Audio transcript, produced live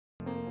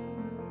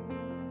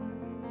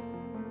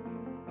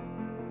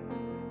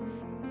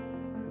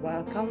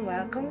Welcome,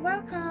 welcome,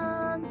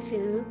 welcome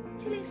to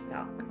Tilli's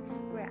Talk,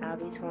 where I'll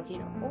be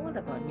talking all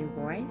about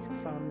newborns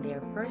from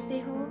their first day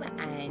home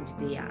and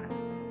beyond.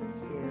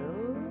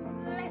 So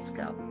let's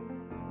go.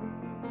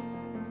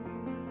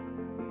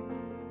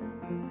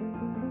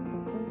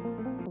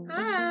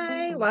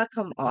 Hi,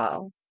 welcome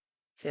all.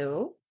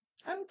 So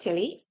I'm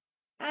Tilly,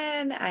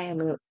 and I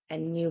am a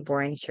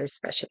newborn care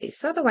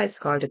specialist, otherwise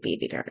called a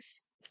baby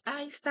nurse.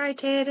 I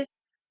started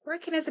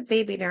working as a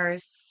baby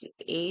nurse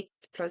 8+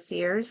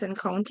 years and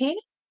counting.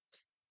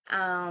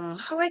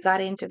 How I got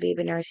into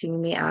baby nursing,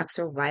 you may ask,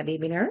 or why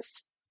baby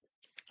nurse?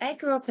 I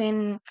grew up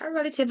in a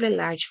relatively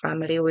large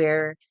family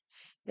where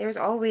there's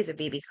always a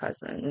baby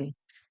cousin,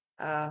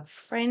 a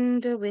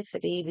friend with a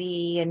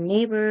baby, a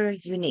neighbor,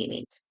 you name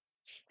it.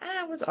 And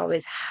I was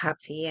always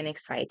happy and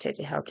excited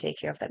to help take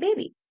care of the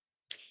baby.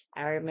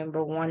 I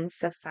remember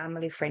once a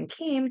family friend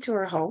came to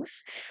our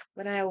house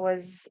when I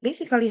was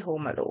basically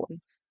home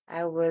alone.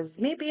 I was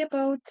maybe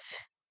about,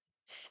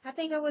 I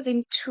think I was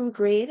in 2nd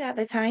grade at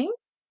the time.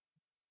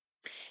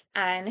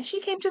 And she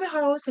came to the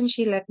house and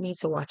she left me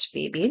to watch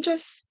baby and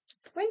just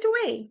went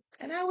away.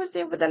 And I was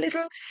there with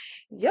a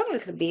young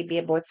little baby,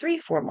 about 3,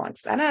 4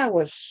 months. And I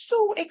was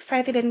so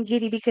excited and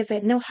giddy because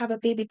I now have a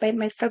baby by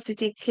myself to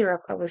take care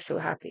of. I was so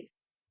happy.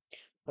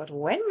 But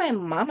when my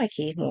mama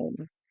came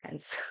home and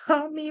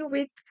saw me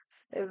with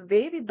a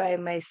baby by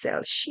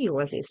myself, she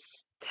was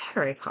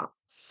hysterical.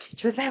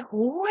 She was like,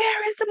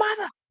 "Where is the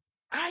mother?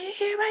 Are you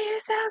here by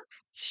yourself?"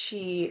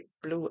 She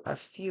blew a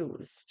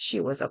fuse.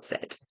 She was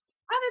upset.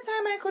 At the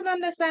time, I couldn't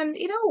understand,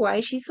 why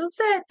she's so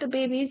upset. The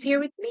baby is here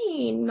with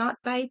me, not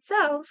by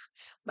itself.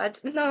 But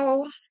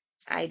no,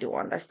 I do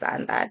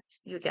understand that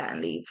you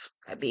can't leave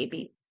a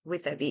baby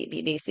with a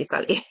baby,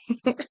 basically.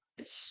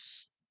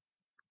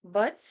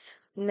 But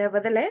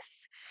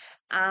nevertheless,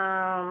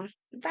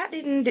 that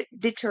didn't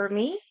deter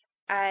me.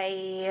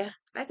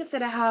 Like I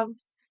said, I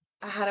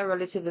had a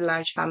relatively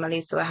large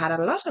family, so I had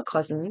a lot of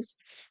cousins,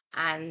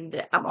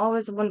 and I'm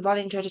always the one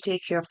volunteer to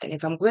take care of them.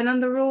 If I'm going on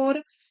the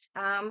road,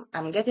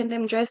 I'm getting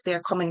them dressed,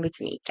 they're coming with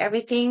me.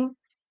 Everything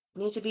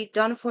need to be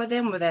done for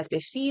them, whether it's be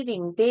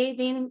feeding,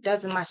 bathing,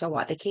 doesn't matter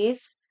what the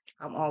case.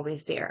 I'm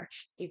always there.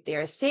 If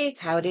they're sick,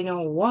 how they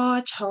know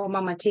what, how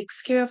mama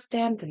takes care of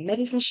them, the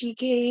medicine she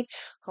gave,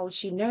 how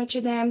she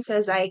nurtured them. So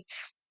it's like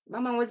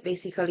mama was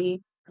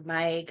basically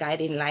my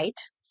guiding light,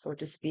 so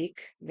to speak.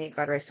 May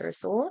God rest her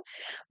soul.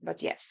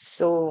 But yes,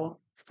 so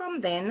from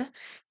then,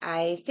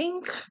 I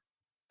think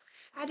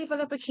I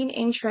developed a keen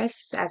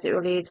interest as it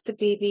relates to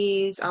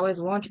babies. I always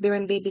want to be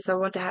around babies. I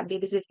want to have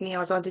babies with me. I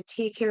always want to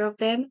take care of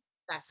them.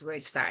 That's where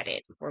it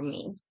started for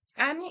me.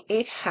 And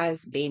it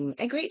has been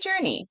a great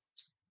journey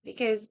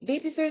because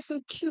babies are so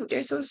cute.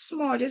 They're so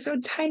small. They're so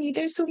tiny.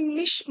 They're so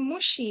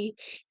mushy.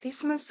 They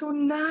smell so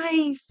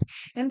nice.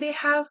 And they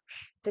have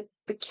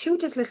the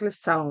cutest little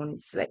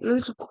sounds, like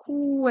little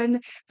coo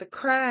and the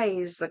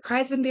cries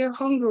when they're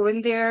hungry,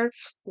 when they're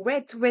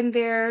wet, when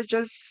they're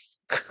just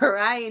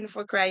crying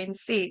for crying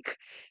sake.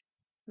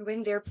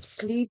 When they're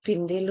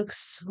sleeping, they look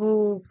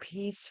so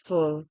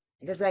peaceful.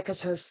 There's like a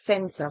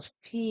sense of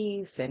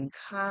peace and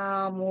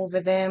calm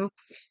over them.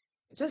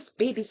 Just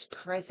baby's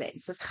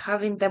presence, just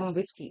having them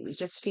with you, it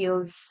just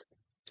feels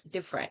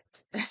different.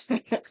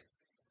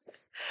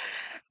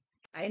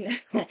 I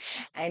know,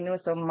 I know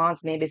some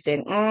moms may be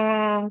saying,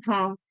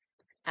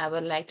 I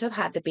would like to have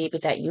had the baby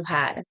that you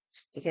had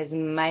because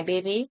my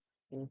baby,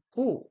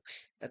 ooh,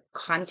 the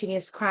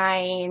continuous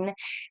crying,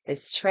 the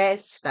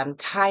stress, I'm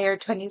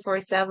tired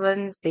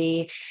 24/7s,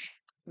 the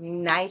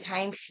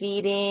nighttime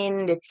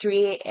feeding, the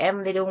 3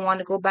 a.m. they don't want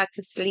to go back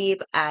to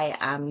sleep. I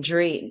am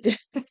drained.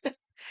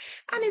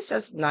 And it's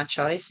just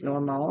natural, it's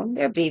normal.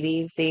 They're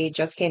babies, they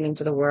just came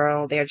into the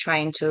world. They're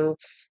trying to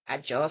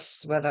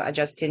adjust, whether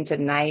adjusting to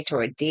night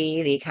or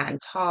day. They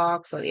can't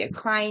talk, so their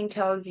crying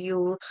tells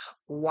you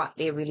what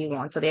they really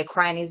want. So their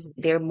crying is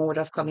their mode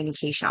of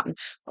communication.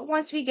 But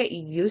once we get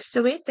used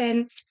to it,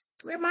 then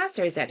we're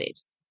masters at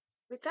it.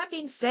 With that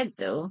being said,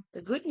 though,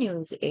 the good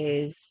news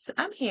is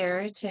I'm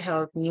here to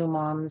help new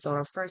moms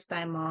or first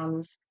time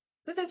moms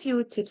with a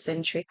few tips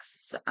and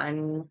tricks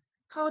on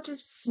how to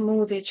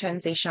smooth the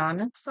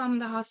transition from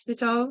the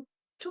hospital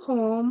to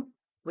home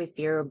with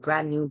your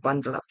brand new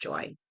bundle of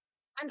joy.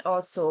 And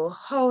also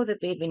how the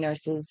baby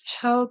nurses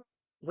help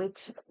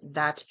with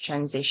that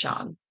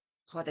transition,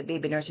 how the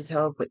baby nurses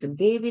help with the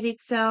baby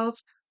itself,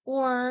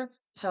 or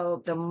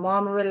help the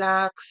mom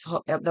relax,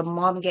 help the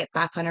mom get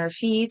back on her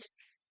feet.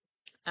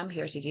 I'm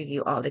here to give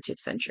you all the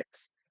tips and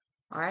tricks.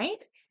 All right,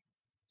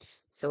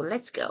 so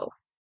let's go.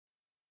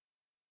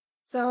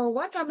 So,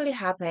 what normally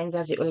happens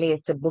as it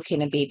relates to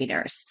booking a baby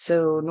nurse?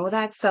 So, know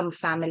that some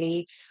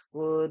family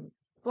would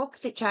book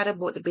the chat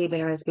about the baby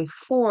nurse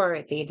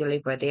before they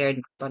deliver their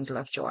bundle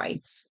of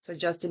joy. So,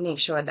 just to make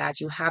sure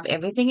that you have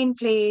everything in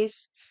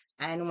place.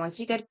 And once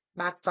you get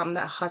back from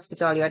the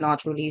hospital, you're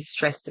not really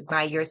stressed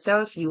by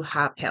yourself, you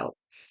have help.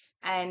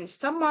 And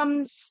some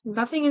moms,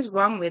 nothing is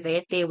wrong with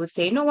it. They would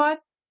say, you know what?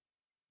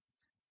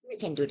 I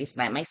can do this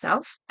by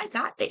myself. I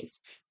got this.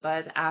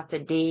 But after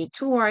day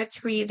 2 or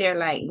 3, they're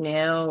like,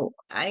 no,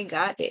 I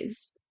got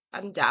this.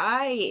 I'm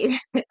dying.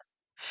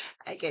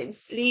 I can't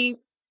sleep.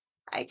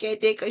 I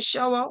can't take a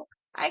shower.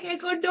 I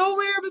can't go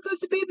nowhere because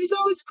the baby's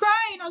always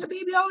crying or the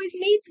baby always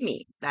needs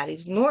me. That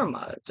is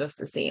normal, just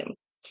the same.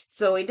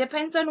 So it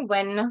depends on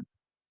when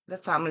the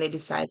family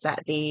decides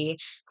that they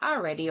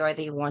are ready or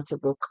they want to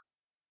book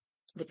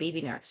the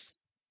baby nurse.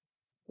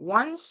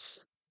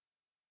 Once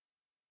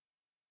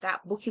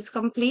that book is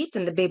complete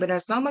and the baby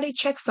nurse normally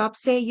checks up,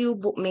 say you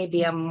book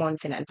maybe a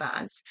month in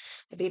advance.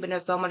 The baby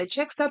nurse normally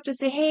checks up to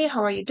say, hey,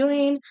 how are you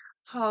doing?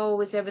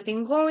 How is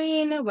everything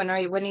going? When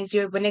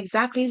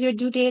exactly is your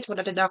due date? What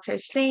are the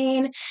doctors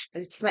saying?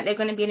 Does it seem like there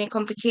going to be any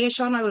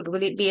complication or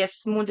will it be a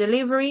smooth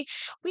delivery?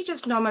 We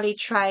just normally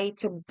try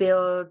to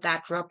build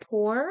that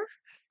rapport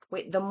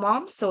with the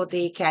mom so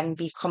they can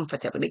be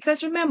comfortable.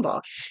 Because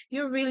remember,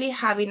 you're really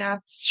having a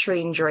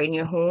stranger in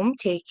your home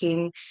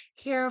taking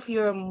care of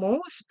your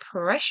most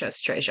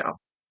precious treasure.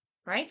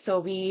 Right. So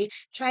we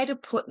try to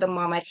put the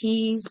mom at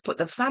ease, put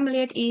the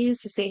family at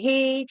ease to say,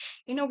 hey,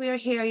 we're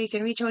here. You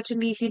can reach out to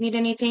me if you need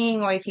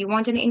anything or if you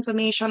want any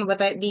information,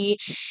 whether it be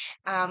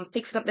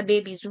fixing up the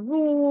baby's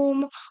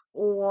room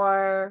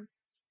or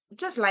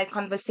just like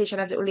conversation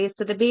as it relates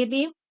to the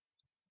baby.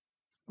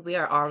 We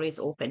are always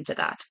open to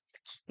that.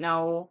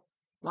 Now,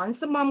 once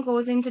the mom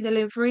goes into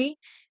delivery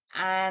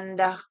and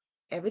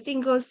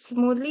everything goes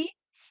smoothly,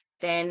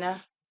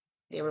 then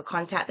they will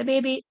contact the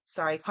baby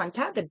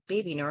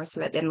nurse,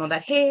 let them know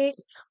that, hey,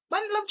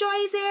 bundle of joy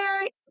is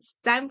here. It's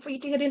time for you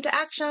to get into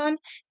action.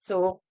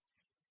 So,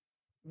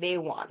 day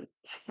one,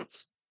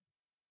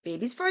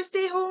 baby's first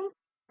day home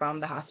from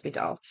the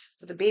hospital.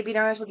 So, the baby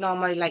nurse would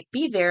normally like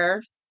be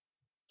there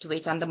to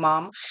wait on the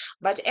mom.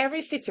 But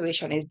every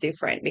situation is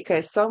different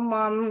because some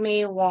mom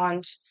may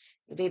want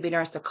the baby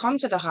nurse to come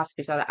to the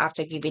hospital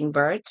after giving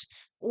birth,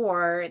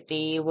 or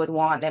they would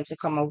want them to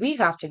come a week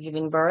after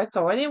giving birth,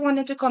 or they want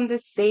them to come the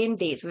same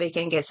day so they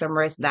can get some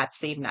rest that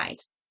same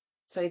night.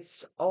 So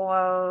it's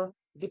all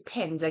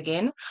depends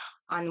again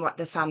on what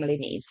the family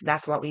needs.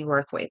 That's what we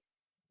work with.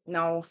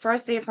 Now,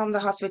 first day from the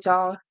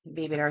hospital,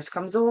 baby nurse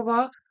comes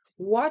over.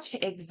 What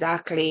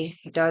exactly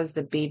does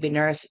the baby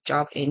nurse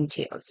job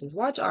entails?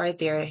 What are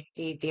they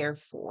there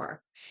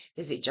for?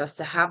 Is it just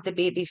to have the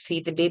baby,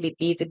 feed the baby,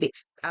 bathe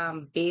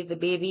the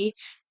baby?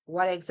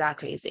 What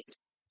exactly is it?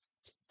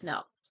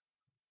 Now,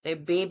 the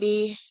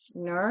baby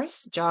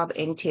nurse job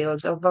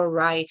entails a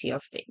variety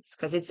of things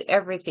because it's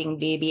everything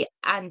baby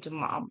and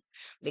mom.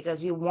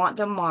 Because we want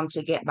the mom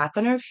to get back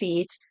on her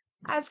feet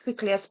as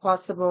quickly as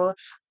possible,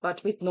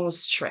 but with no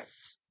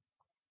stress.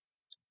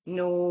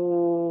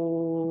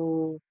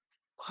 No,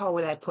 how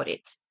would I put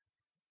it?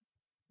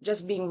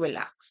 Just being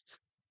relaxed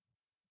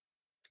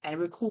and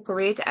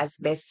recuperate as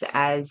best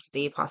as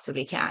they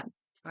possibly can.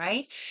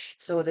 Right?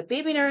 So the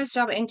baby nurse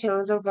job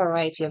entails a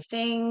variety of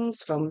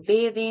things from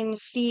bathing,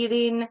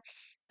 feeding,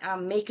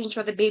 making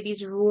sure the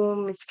baby's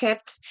room is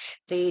kept.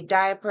 The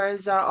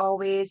diapers are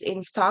always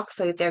in stock.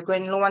 So if they're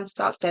going low on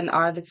stock, then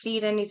are the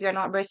feeding. If you're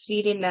not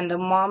breastfeeding, then the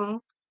mom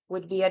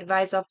would be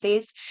advised of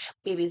this.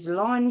 Baby's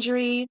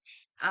laundry.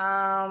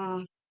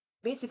 Um,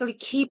 Basically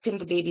keeping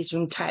the baby's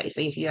room tidy.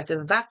 So if you have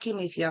to vacuum,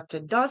 if you have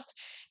to dust,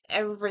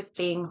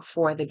 everything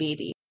for the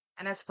baby.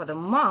 And as for the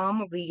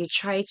mom, we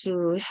try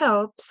to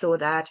help so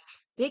that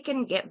they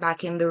can get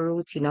back in the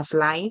routine of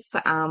life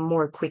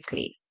more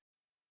quickly.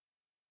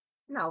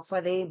 Now,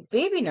 for the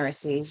baby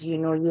nurses,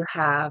 you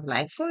have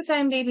like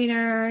full-time baby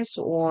nurse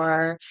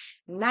or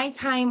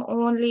nighttime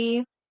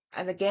only.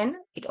 And again,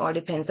 it all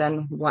depends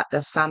on what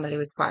the family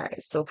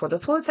requires. So for the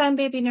full-time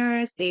baby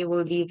nurse, they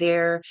will be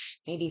there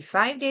maybe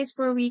 5 days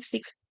per week,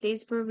 6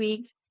 days per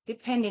week,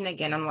 depending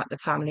again on what the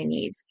family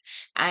needs.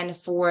 And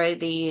for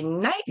the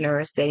night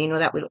nurse, then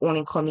that will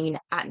only come in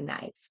at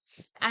night.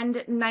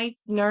 And night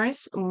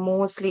nurse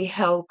mostly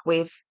help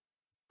with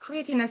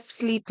creating a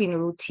sleeping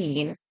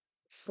routine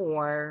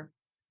for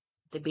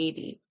the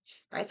baby,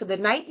 right? So the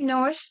night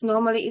nurse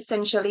normally,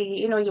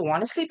 essentially, you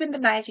want to sleep in the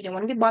night, you don't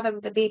want to be bothered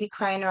with the baby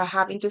crying or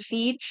having to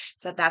feed.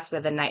 So that's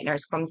where the night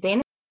nurse comes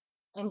in.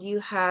 And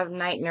you have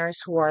night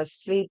nurse who are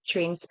sleep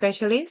trained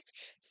specialists.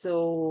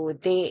 So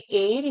they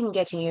aid in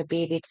getting your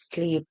baby to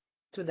sleep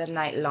to the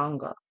night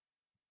longer.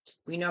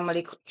 We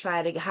normally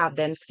try to have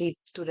them sleep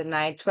to the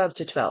night 12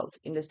 to 12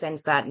 in the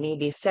sense that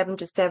maybe 7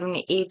 to 7,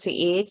 8 to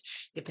 8,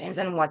 depends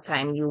on what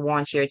time you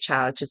want your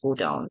child to go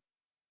down.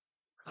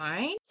 All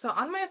right. So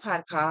on my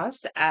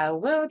podcast, I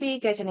will be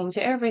getting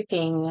into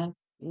everything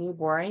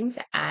newborns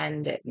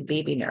and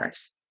baby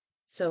nurse.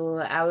 So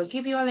I will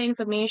give you all the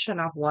information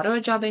of what our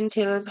job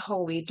entails,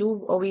 how we do,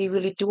 or we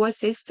really do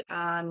assist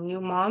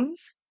new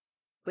moms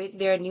with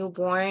their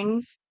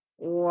newborns,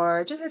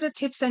 or just little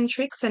tips and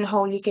tricks and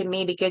how you can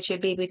maybe get your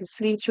baby to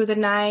sleep through the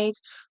night,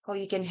 how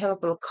you can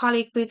help a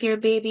colic with your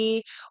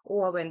baby,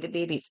 or when the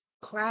baby's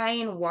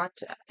crying, what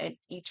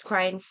each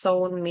crying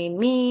sound may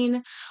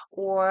mean,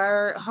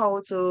 or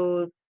how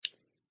to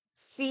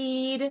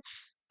feed,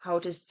 how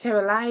to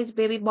sterilize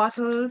baby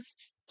bottles,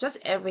 just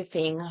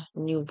everything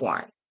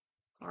newborn.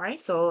 All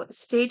right, so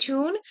stay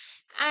tuned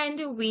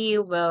and we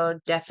will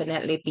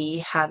definitely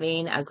be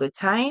having a good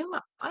time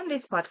on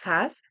this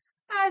podcast.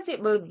 as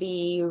it will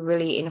be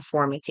really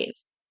informative.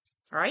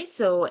 All right,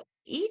 so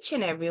each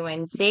and every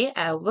Wednesday,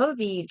 I will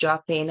be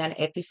dropping an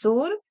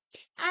episode,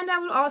 and I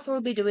will also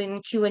be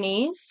doing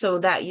Q&As so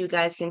that you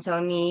guys can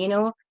tell me,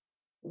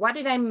 what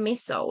did I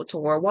miss out,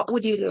 or what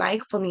would you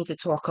like for me to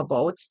talk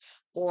about,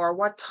 or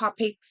what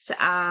topics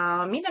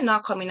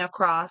not coming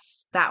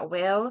across that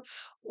well,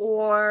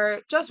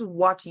 or just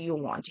what you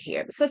want to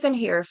hear, because I'm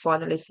here for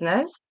the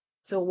listeners.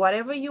 So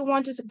whatever you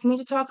want me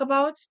to talk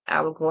about, I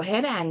will go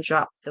ahead and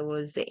drop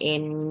those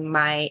in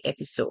my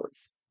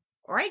episodes.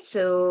 All right,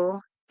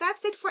 so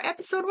that's it for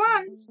episode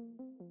 1.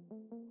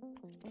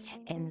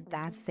 And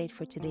that's it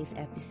for today's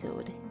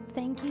episode.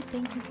 Thank you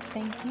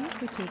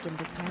for taking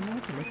the time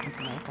out to listen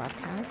to my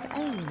podcast.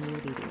 I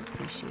really do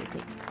appreciate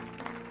it.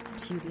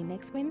 Tune in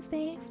next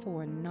Wednesday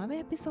for another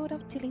episode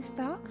of Tilli's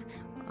Talk.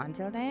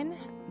 Until then,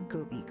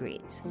 go be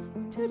great.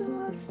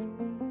 Toodles!